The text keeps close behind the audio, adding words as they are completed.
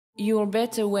You're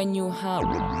better when you're high.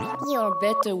 You're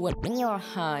better when you're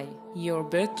high. You're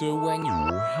better when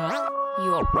you're high.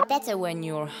 You're better when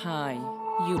you're high.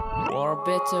 You are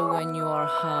better when you are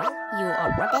high. You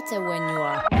are better when you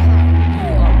are high.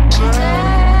 You are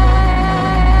better.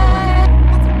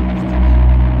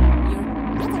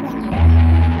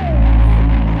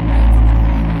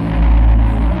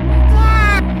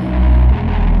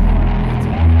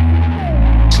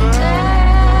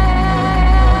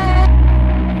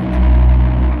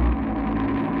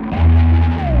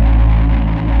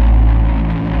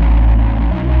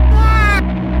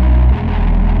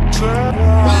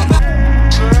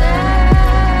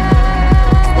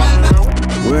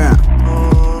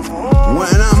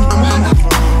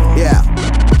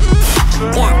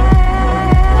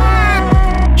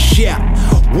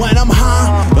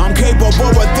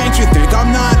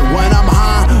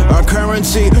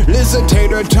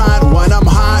 Licitator time when I'm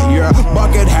high. Your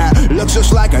bucket hat looks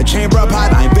just like a chamber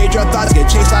pot. I invade your thoughts, get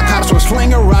chased like cops with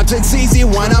slinger rods. It's easy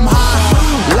when I'm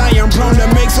high. Lying prone to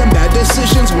make some bad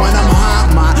decisions when I'm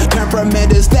high. My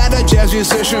temperament is that of jazz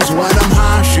musicians when I'm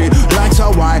high. She likes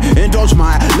how I indulge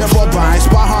my liberal bias.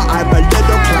 By her I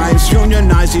belittle clients,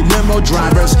 unionize these limo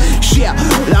drivers. Shit,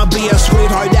 I'll be a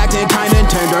sweetheart acting kind and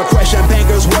tender. Question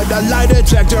bankers with a lie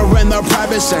detector in the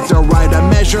private sector. Write a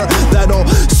measure that'll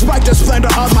spike the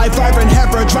splendor of my vibrant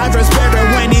heifer. Driver's better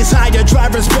when he's high. Your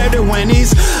driver's better when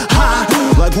he's high.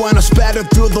 Like when I spatter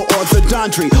through the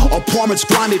orthodontry. Or performance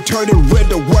grinded, turning rid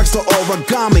the works to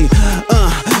origami.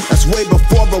 That's way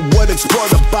before the would explore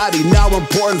the body. Now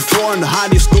important foreign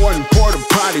hotties stored in porta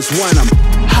potties when I'm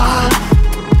high.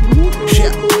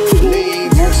 Shit,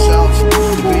 leave yourself,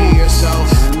 be yourself.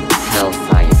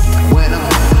 Hellfyre. When I'm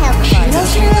high, she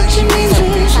loves me like she means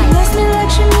it. She loves me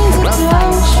like she means it.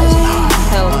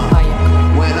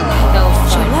 Hellfyre. When I'm high,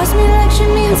 she loves me like she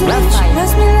means it. She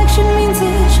loves me like she means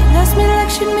it. She loves me like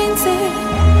she means it.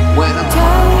 when I'm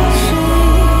high,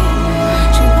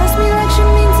 She loves me like she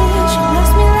means it. She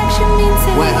loves me like she means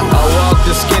it. when I'm I walk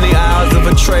the skinny aisles of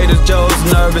a Trader Joe's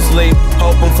nervously,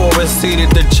 hoping for a seat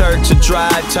at the church of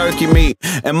dried turkey meat.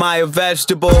 Am I a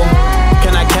vegetable?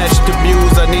 Can I catch the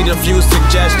views? I need a few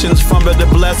suggestions from her to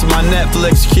bless my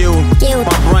Netflix queue.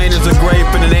 My brain is a grape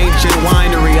in an ancient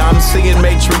winery. I'm seeing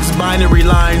matrix binary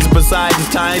lines besides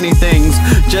tiny things,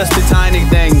 just the tiny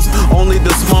things. Only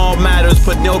the small matters.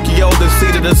 Pinocchio, the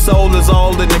seed of the soul is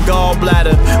all in the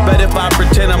gallbladder. Bet if I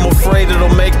pretend I'm afraid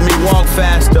it'll make me walk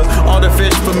faster. All the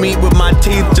fish for meat with my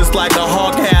teeth just like a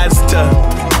hawk has to.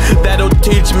 That'll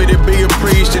teach me to be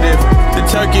appreciative. The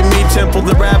turkey meat temple,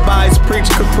 the rabbis preach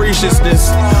capriciousness.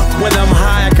 When I'm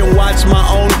high, I can watch my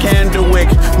own candle wick,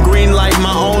 green light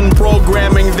my own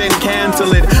programming, then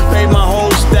cancel it. Pay my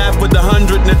whole staff with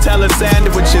 100 Nutella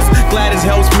sandwiches. Glad it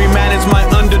helps me manage my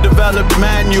underdeveloped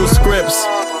manuscripts.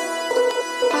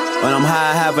 When I'm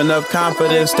high, I have enough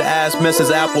confidence to ask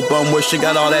Mrs. Applebum where she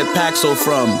got all that Paxil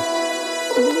from.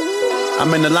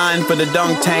 I'm in the line for the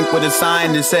dunk tank with a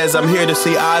sign that says I'm here to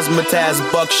see Osmataz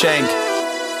Buckshank.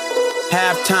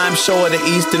 Halftime show of the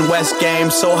East and West game.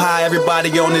 So high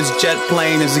everybody on this jet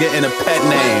plane is getting a pet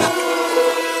name.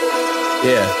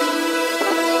 Yeah.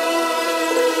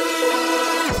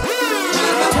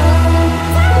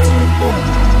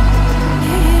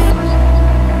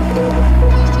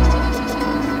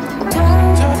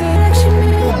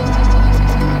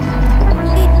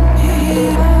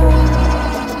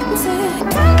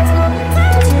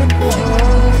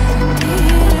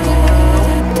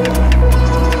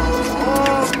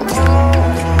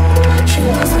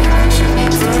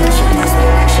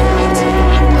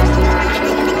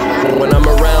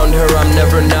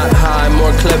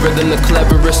 Than the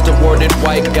cleverest awarded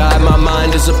white guy. My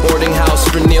mind is a boarding house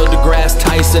for Neil deGrasse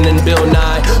Tyson and Bill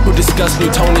Nye, who discuss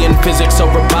Newtonian physics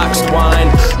over boxed wine.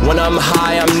 When I'm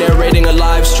high, I'm narrating a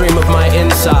live stream of my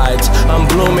insides. I'm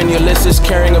blooming Ulysses,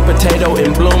 carrying a potato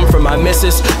in bloom for my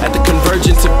missus. At the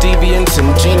convergence of deviance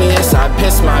and genius, I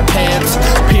piss my pants.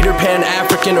 Peter Pan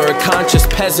African or a conscious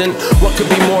peasant? What could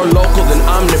be more local than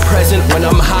omnipresent? When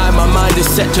I'm high, my mind is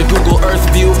set to Google Earth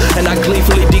view, and I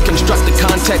gleefully deconstruct the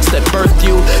context that birthed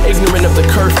you. Ignorant of the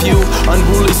curfew,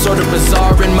 unruly, sort of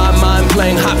bizarre in my mind,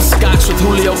 playing hopscotch with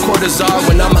Julio Cortazar.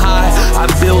 When I'm high, I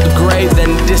build gray,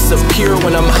 then disappear.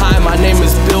 When I'm high, my name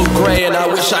is Bill Gray, and I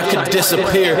wish I could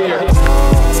disappear.